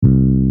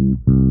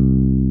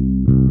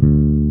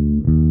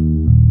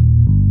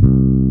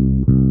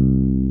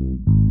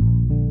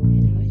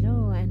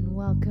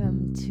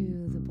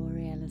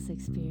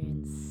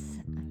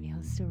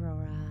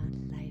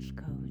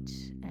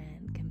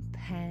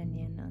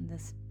on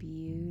this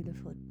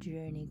beautiful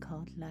journey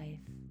called life.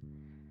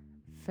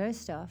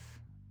 First off,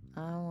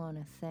 I want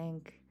to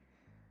thank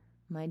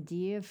my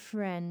dear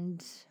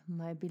friend,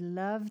 my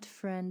beloved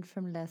friend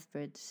from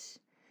Lethbridge,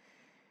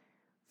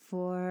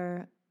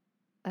 for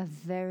a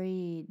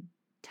very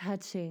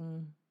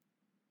touching,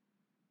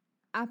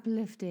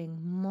 uplifting,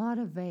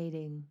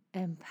 motivating,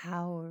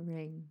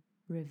 empowering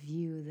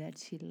review that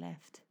she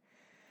left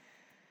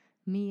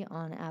me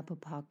on Apple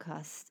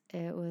Podcast.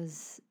 It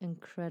was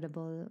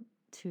incredible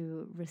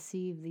to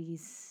receive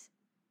these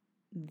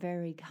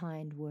very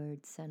kind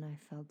words, and I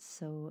felt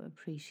so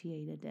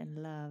appreciated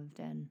and loved,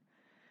 and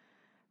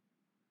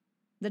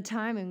the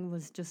timing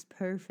was just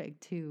perfect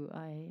too.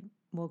 I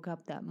woke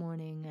up that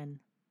morning and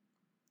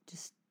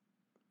just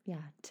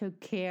took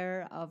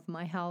care of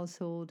my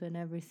household and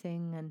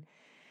everything, and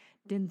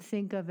didn't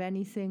think of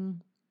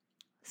anything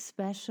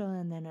special.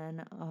 And then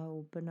I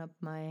opened up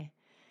my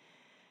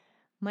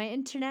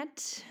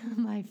internet,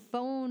 my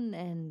phone,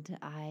 and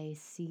I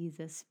see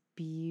this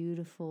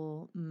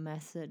beautiful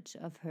message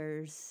of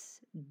hers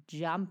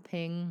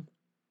jumping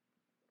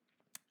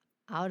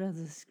out of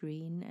the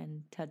screen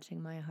and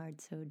touching my heart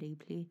so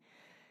deeply.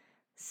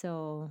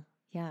 So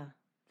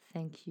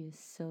thank you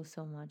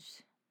so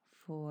much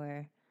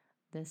for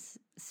this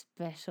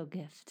special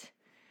gift.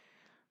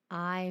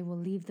 I will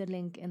leave the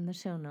link in the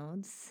show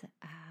notes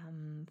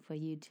for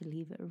you to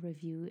leave a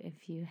review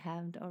if you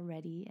haven't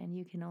already. And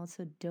you can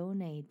also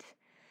donate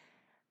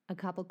a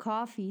couple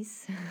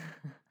coffees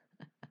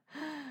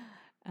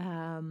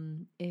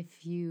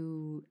if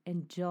you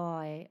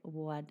enjoy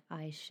what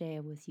I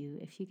share with you,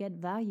 if you get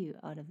value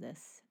out of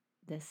this.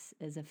 This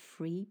is a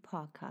free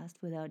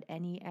podcast without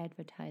any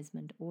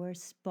advertisement or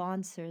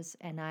sponsors,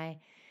 and I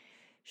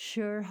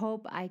sure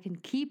hope I can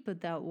keep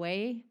it that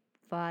way,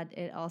 but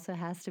it also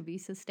has to be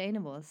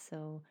sustainable.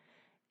 So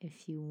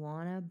if you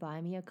want to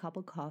buy me a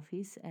couple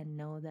coffees and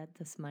know that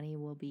this money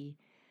will be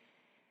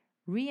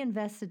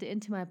reinvested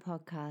into my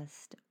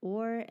podcast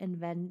or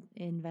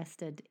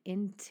invested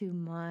into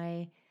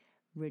my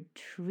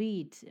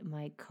retreat,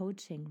 my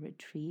coaching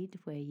retreat,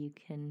 where you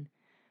can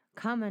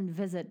come and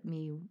visit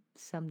me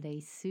someday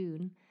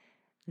soon,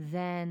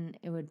 then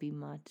it would be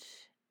much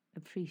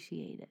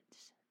appreciated.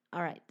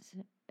 All right,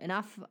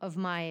 enough of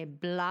my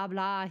blah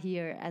blah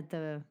here at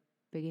the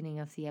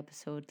beginning of the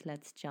episode.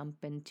 Let's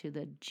jump into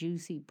the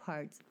juicy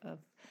parts of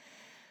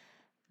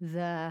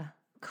the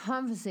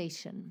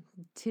conversation.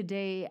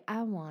 Today,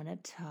 I want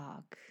to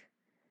talk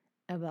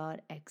about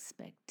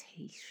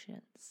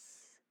expectations.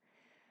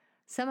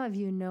 Some of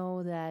you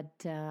know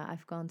that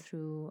I've gone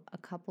through a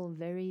couple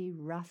very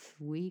rough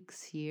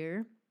weeks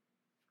here.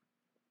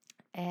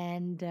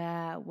 And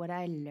what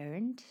I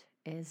learned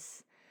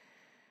is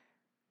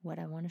what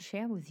I want to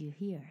share with you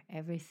here.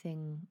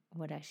 Everything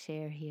what I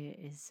share here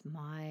is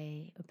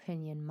my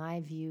opinion, my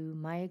view,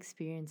 my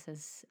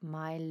experiences,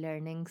 my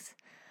learnings.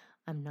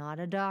 I'm not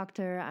a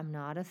doctor. I'm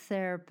not a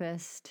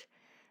therapist.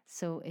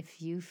 So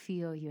if you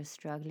feel you're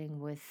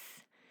struggling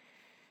with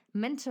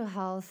mental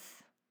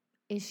health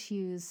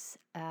issues,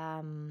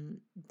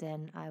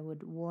 then I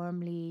would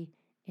warmly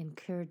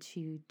encourage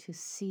you to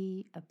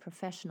see a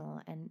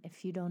professional. And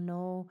if you don't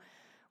know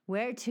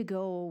where to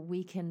go,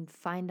 we can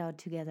find out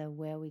together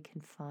where we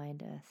can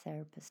find a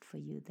therapist for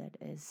you that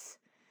is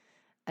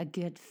a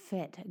good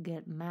fit, a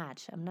good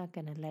match. I'm not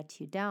going to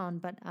let you down,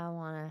 but I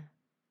want to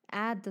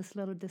add this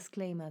little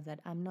disclaimer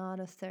that I'm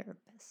not a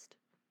therapist.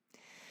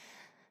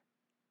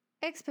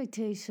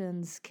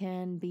 Expectations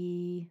can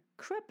be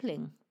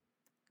crippling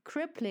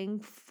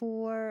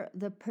for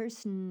the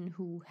person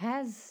who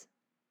has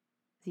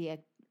the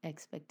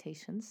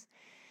expectations,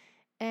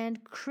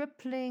 and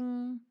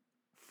crippling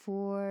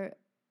for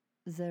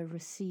the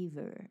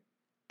receiver,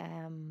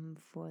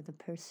 for the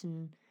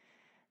person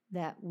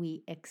that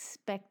we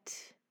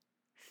expect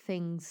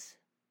things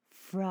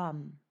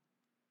from.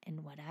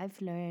 And what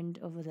I've learned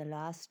over the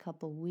last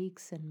couple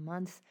weeks and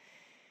months,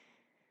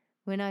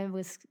 when I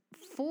was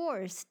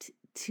forced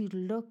to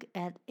look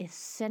at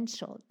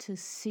essential, to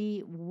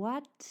see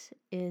what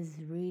is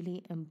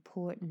really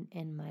important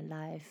in my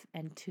life,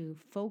 and to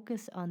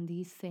focus on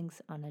these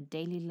things on a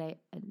daily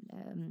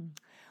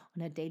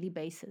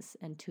basis,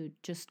 and to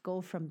just go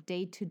from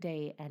day to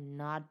day and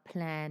not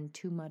plan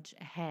too much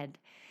ahead,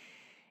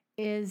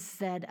 is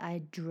that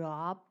I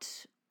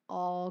dropped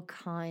all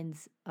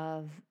kinds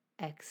of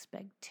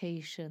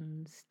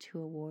expectations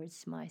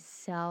towards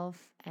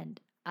myself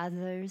and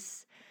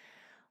others.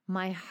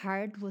 My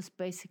heart was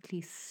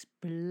basically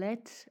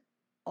split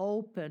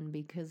open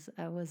because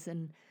I was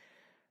in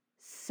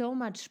so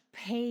much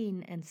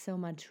pain and so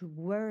much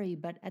worry,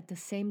 but at the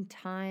same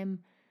time,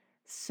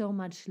 so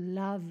much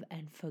love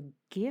and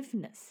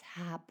forgiveness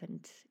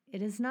happened.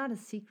 It is not a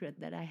secret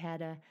that I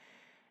had a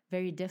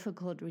very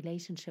difficult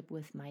relationship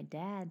with my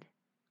dad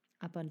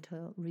up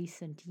until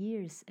recent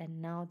years.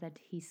 And now that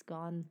he's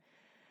gone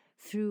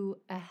through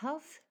a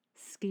health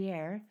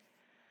scare,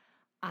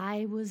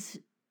 I was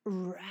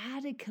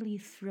radically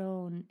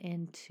thrown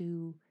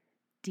into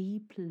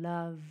deep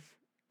love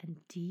and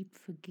deep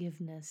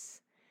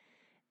forgiveness.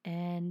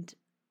 And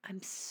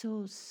I'm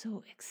so,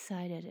 so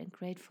excited and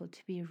grateful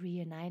to be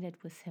reunited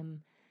with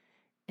him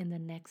in the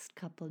next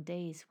couple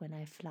days when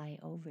I fly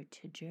over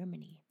to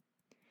Germany.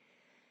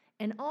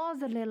 And all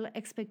the little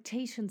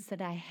expectations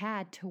that I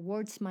had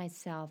towards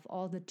myself,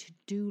 all the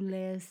to-do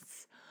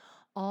lists,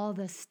 all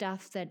the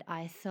stuff that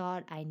I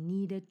thought I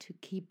needed to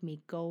keep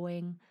me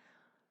going,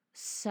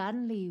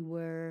 suddenly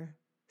were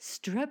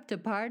stripped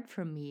apart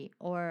from me.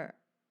 Or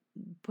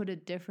put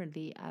it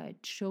differently, I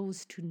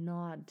chose to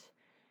not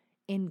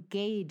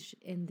engage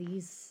in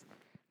these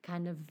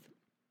kind of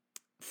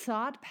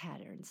thought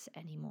patterns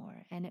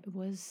anymore. And it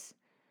was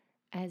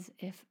as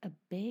if a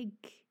big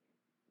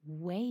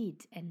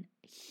weight and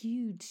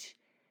huge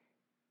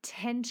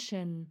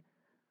tension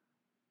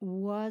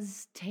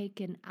was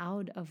taken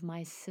out of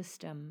my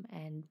system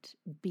and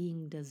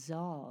being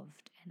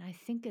dissolved. And I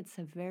think it's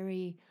a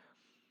very,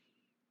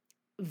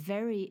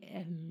 very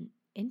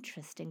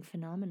interesting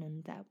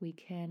phenomenon that we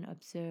can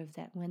observe,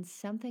 that when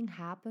something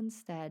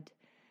happens that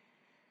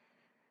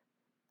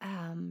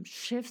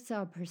shifts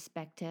our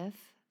perspective,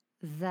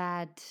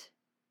 that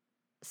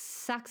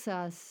sucks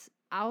us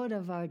out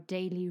of our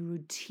daily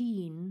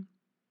routine,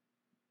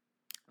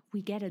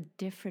 we get a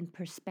different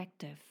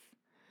perspective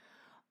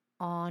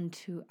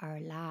onto our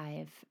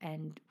life,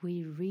 and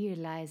we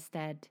realize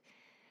that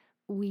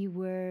we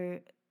were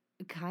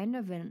kind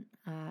of in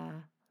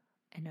a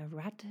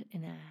rut,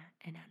 in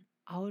an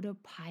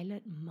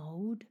autopilot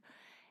mode,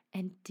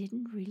 and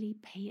didn't really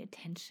pay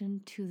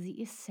attention to the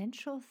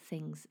essential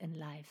things in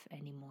life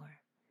anymore.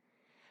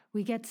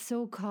 We get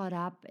so caught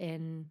up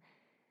in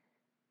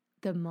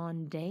the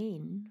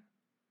mundane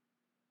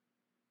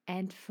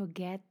and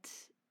forget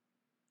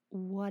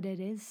what it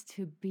is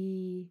to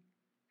be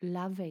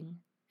loving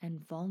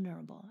and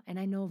vulnerable. And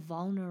I know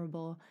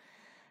vulnerable,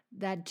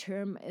 that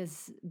term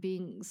is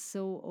being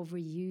so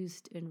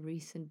overused in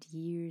recent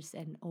years,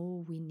 and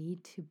oh, we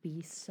need to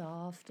be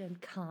soft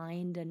and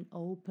kind and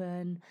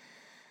open.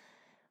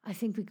 I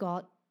think we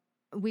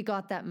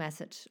got that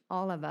message,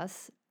 all of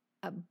us.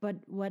 But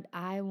what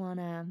I want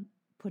to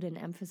put an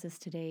emphasis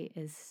today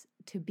is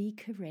to be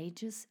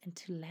courageous and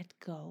to let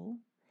go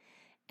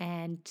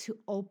and to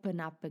open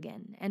up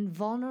again. And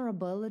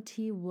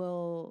vulnerability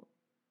will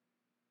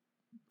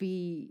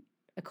be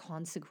a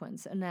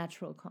consequence, a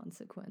natural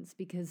consequence,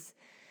 because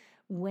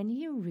when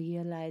you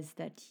realize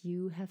that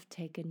you have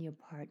taken your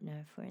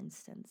partner, for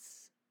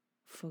instance,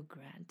 for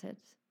granted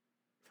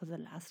for the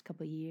last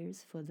couple of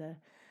years, for the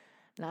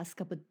last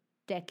couple of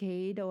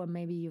decade, or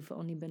maybe you've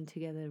only been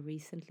together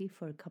recently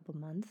for a couple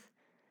months,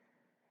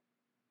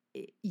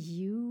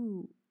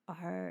 you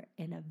are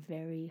in a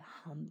very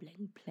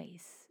humbling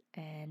place.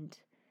 And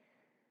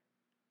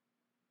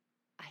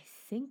I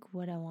think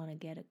what I want to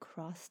get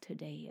across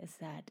today is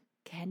that,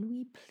 can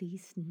we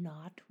please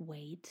not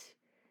wait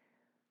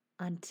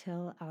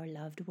until our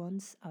loved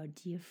ones, our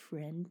dear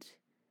friend,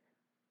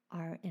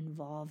 are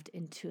involved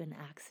into an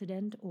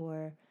accident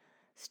or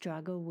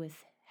struggle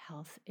with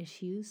health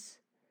issues?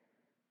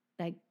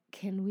 Like,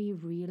 can we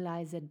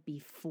realize it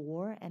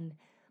before, and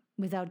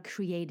without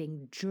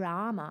creating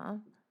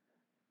drama,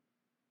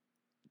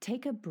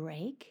 take a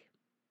break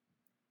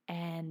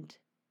and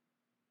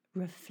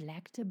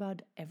reflect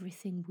about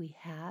everything we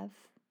have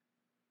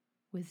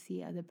with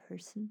the other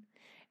person,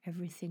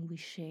 everything we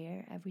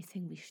share,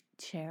 everything we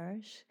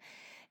cherish,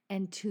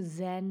 and to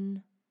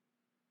then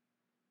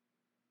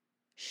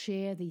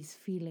share these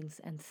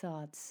feelings and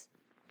thoughts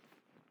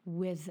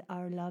with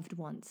our loved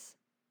ones.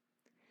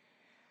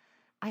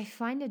 I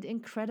find it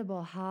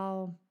incredible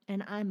how,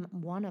 and I'm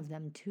one of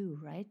them too,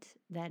 right?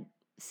 That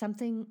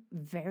something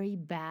very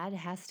bad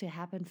has to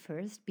happen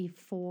first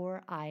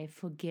before I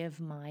forgive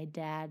my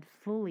dad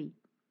fully.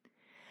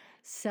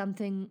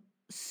 Something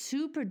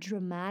super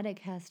dramatic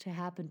has to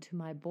happen to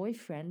my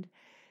boyfriend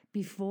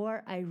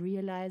before I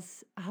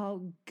realize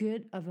how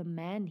good of a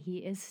man he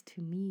is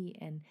to me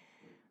and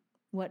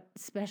what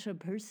special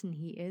person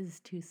he is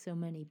to so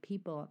many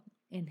people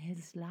in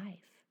his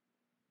life.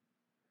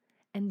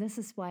 And this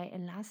is why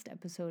in last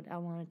episode I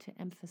wanted to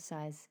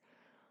emphasize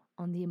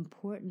on the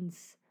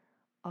importance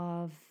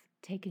of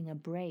taking a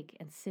break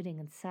and sitting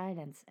in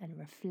silence and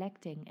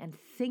reflecting and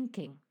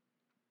thinking.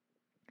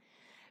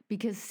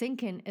 Because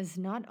thinking is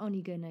not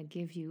only going to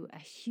give you a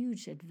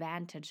huge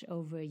advantage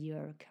over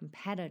your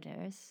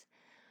competitors,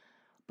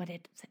 but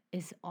it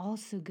is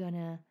also going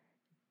to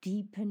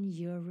deepen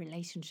your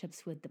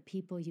relationships with the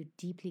people you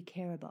deeply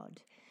care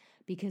about.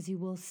 Because you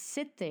will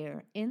sit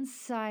there in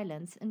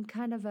silence in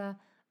kind of a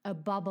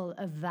bubble,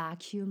 a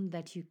vacuum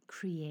that you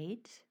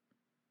create,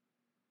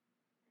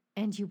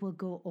 and you will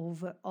go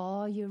over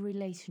all your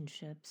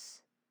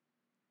relationships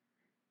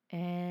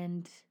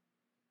and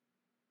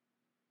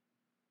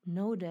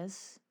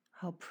notice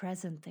how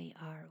present they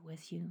are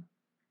with you.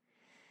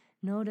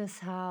 Notice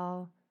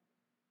how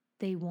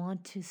they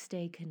want to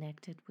stay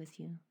connected with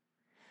you.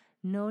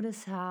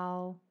 Notice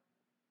how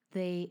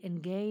they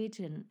engage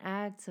in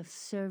acts of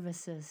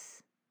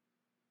services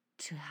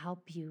to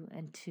help you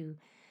and to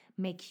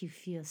make you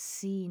feel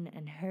seen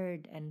and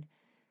heard and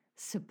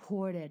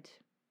supported.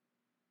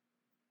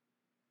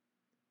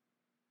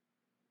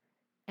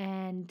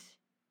 And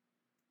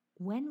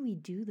when we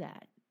do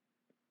that,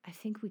 I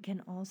think we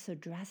can also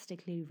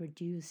drastically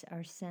reduce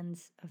our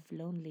sense of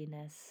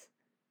loneliness.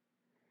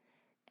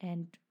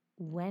 And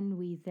when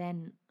we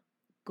then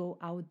go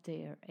out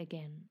there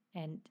again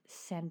and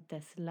send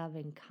this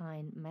loving,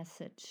 kind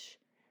message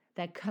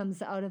that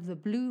comes out of the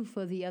blue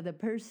for the other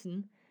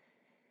person,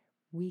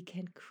 we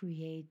can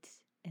create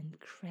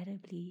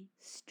incredibly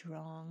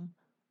strong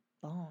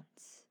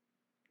bonds.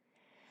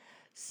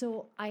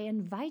 So I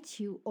invite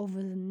you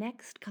over the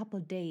next couple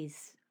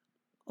days,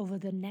 over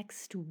the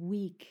next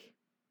week,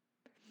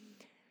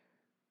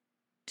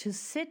 to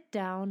sit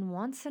down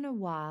once in a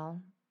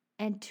while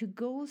and to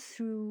go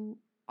through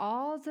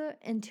all the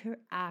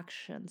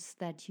interactions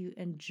that you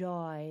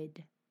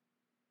enjoyed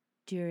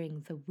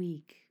during the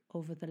week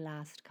over the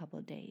last couple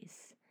of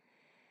days,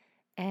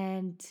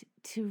 and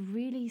to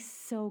really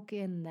soak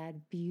in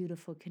that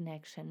beautiful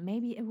connection.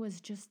 Maybe it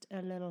was just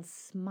a little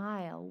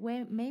smile,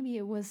 maybe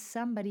it was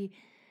somebody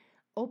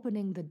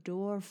opening the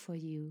door for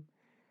you,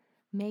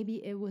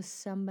 maybe it was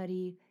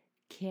somebody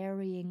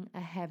carrying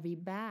a heavy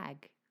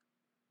bag,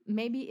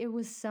 maybe it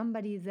was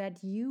somebody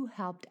that you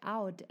helped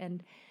out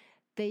and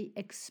they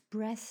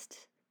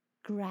expressed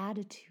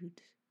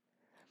gratitude.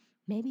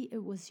 Maybe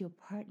it was your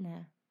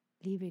partner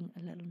leaving a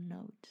little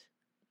note.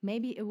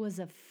 Maybe it was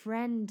a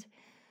friend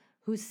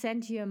who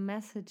sent you a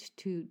message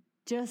to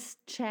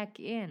just check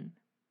in.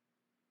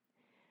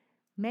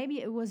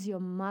 Maybe it was your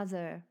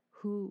mother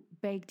who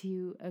baked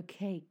you a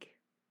cake.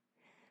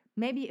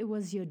 Maybe it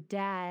was your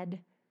dad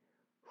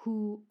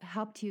who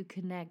helped you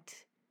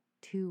connect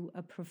to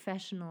a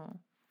professional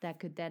that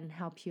could then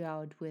help you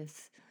out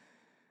with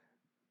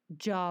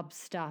job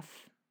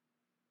stuff.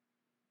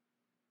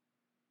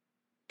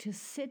 To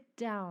sit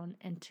down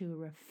and to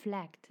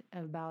reflect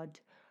about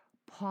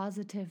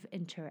positive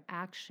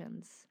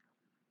interactions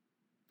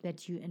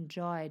that you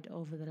enjoyed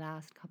over the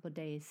last couple of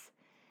days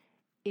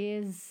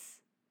is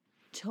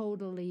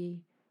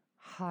totally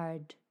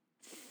heart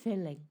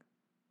filling.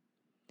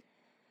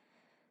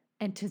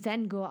 And to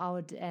then go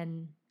out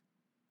and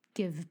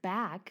give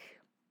back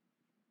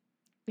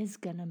is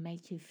gonna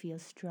make you feel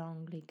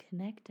strongly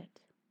connected.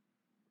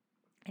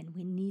 And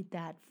we need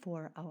that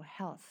for our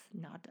health,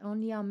 not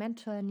only our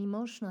mental and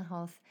emotional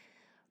health,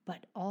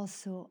 but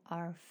also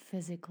our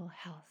physical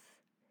health.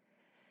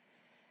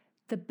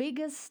 The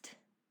biggest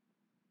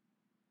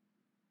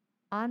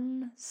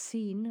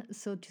unseen,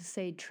 so to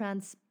say,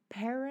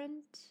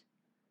 transparent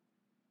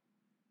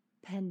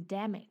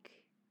pandemic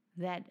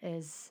that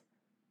is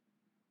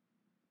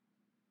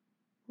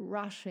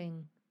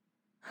rushing,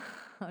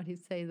 how do you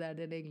say that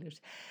in English?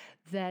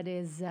 That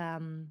is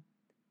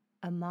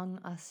among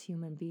us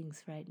human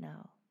beings right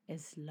now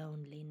is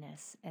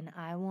loneliness. And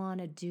I want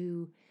to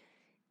do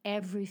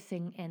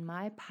everything in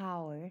my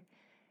power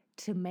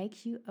to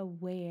make you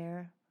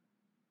aware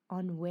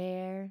on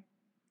where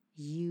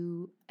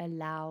you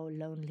allow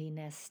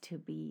loneliness to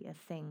be a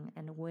thing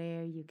and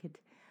where you could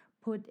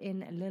put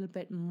in a little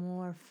bit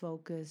more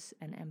focus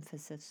and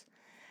emphasis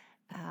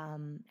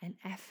and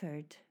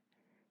effort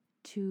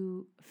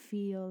to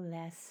feel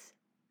less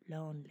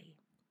lonely,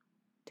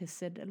 to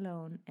sit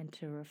alone and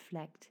to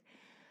reflect,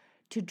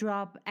 to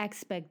drop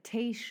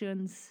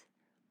expectations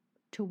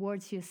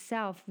towards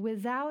yourself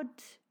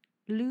without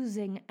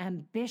losing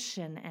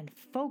ambition and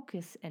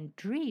focus and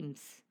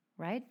dreams,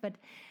 right? But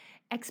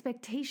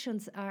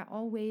expectations are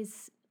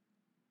always,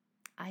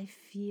 I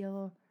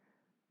feel,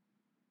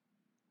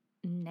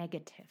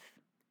 negative,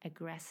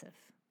 aggressive.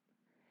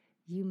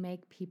 You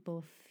make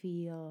people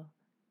feel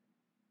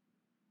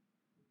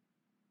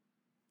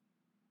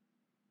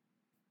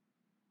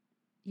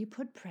you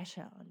put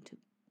pressure onto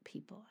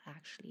people,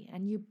 actually,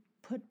 and you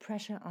put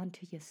pressure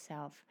onto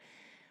yourself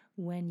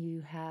when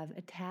you have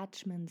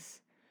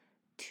attachments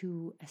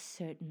to a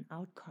certain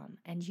outcome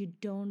and you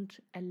don't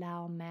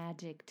allow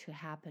magic to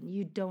happen.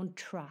 You don't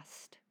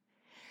trust.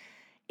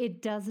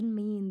 It doesn't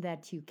mean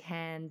that you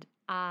can't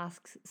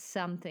ask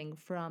something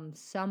from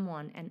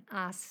someone and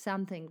ask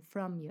something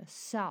from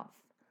yourself.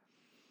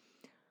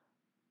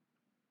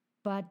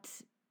 But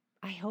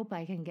I hope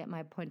I can get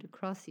my point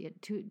across here.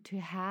 To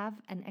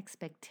have an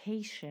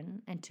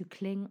expectation and to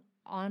cling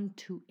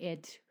onto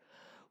it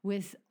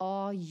with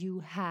all you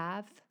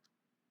have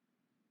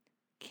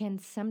can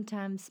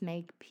sometimes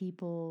make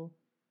people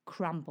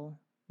crumble,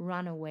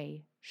 run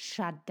away,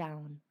 shut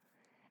down.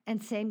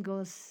 And same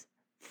goes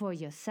for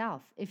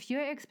yourself. If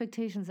your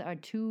expectations are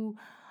too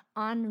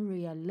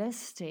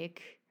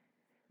unrealistic,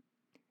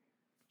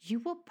 you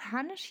will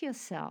punish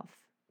yourself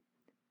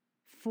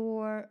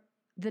for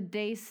the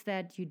days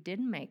that you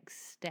didn't make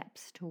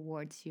steps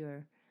towards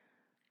your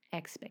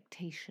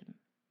expectation.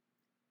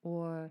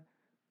 Or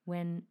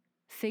when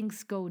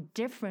things go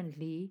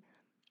differently,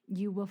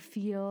 you will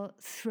feel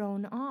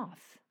thrown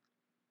off.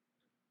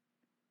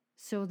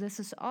 So this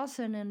is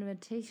also an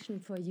invitation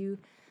for you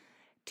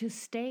to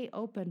stay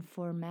open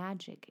for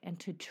magic and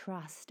to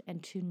trust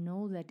and to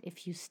know that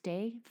if you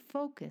stay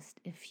focused,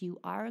 if you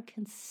are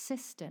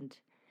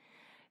consistent,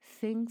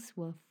 things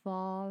will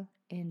fall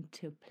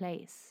into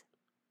place.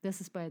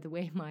 This is, by the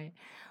way,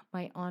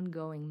 my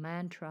ongoing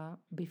mantra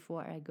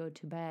before I go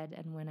to bed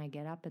and when I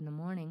get up in the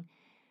morning,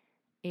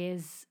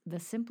 is the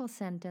simple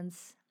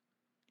sentence,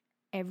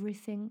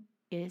 everything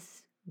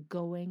is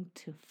going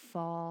to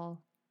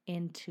fall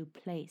into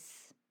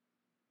place.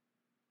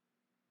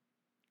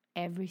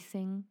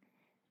 Everything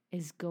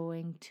is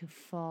going to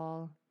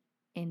fall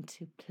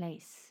into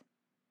place.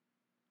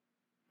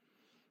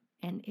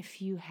 And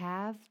if you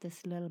have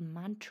this little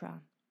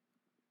mantra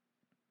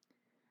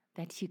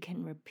that you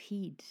can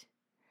repeat,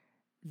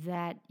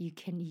 that you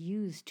can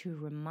use to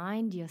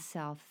remind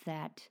yourself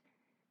that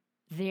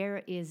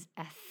there is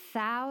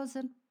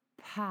 1,000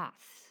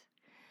 paths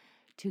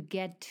to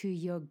get to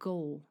your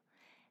goal,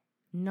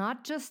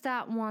 not just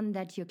that one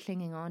that you're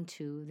clinging on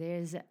to.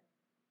 There's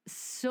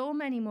so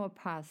many more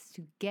paths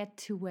to get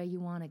to where you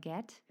want to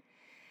get.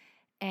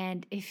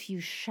 And if you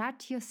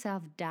shut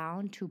yourself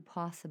down to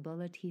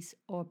possibilities,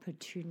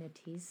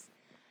 opportunities,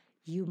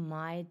 you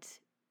might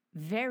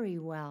very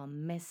well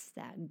miss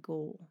that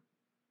goal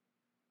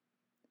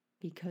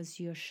because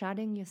you're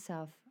shutting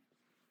yourself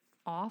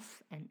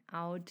off and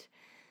out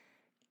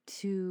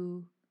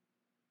to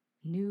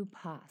new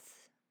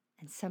paths.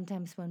 And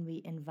sometimes when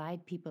we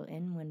invite people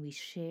in, when we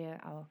share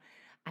our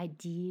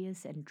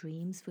ideas and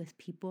dreams with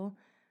people,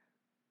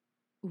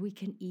 we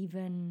can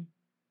even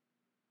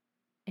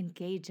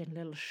engage in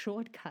little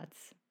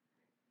shortcuts.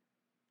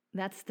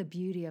 That's the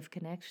beauty of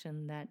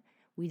connection, that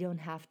we don't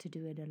have to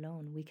do it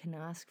alone. We can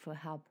ask for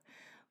help.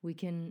 We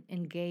can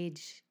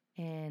engage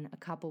in a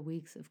couple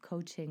weeks of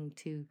coaching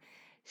to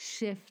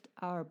shift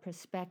our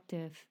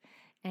perspective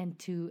and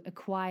to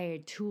acquire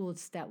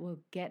tools that will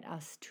get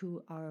us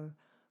to our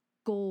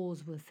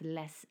goals with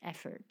less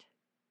effort.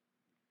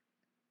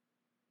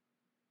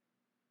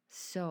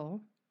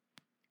 So,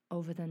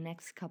 over the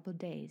next couple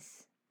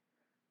days,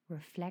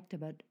 reflect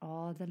about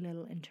all the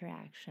little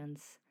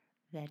interactions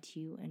that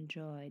you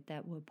enjoyed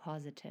that were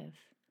positive,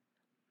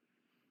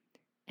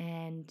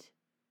 and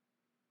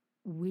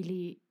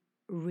really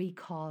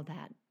recall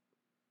that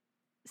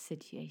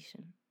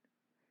situation.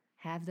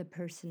 Have the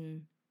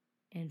person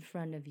in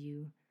front of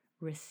you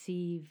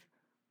receive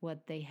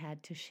what they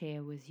had to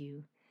share with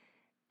you.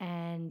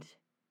 And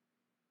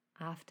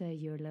after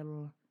your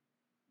little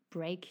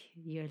break,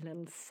 your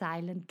little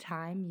silent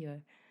time,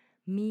 your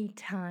me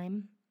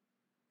time,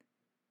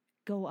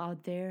 go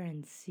out there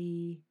and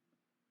see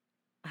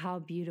how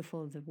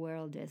beautiful the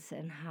world is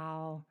and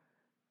how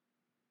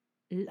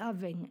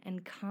loving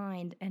and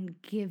kind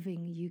and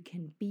giving you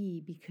can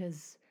be,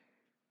 because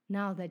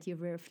now that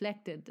you've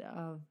reflected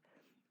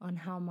on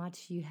how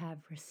much you have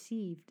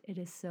received, it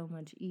is so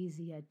much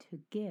easier to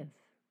give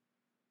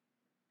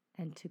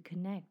and to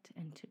connect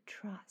and to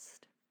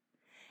trust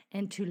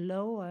and to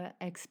lower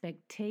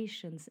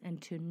expectations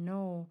and to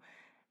know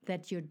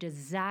that your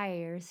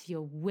desires,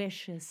 your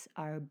wishes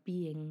are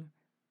being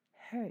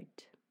heard.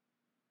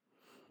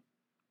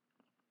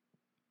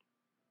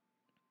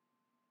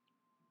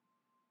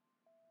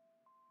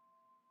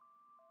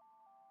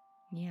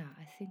 Yeah,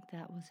 I think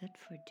that was it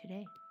for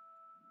today.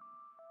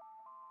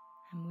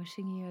 I'm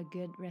wishing you a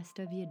good rest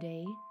of your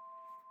day.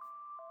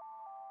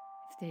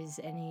 If there's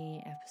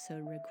any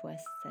episode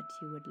requests that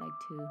you would like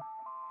to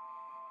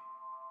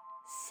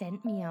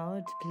send me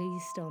out,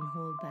 please don't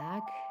hold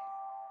back.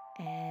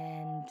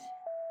 And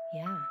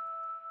yeah,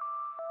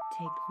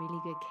 take really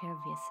good care of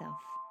yourself.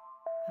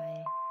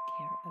 I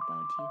care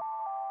about you.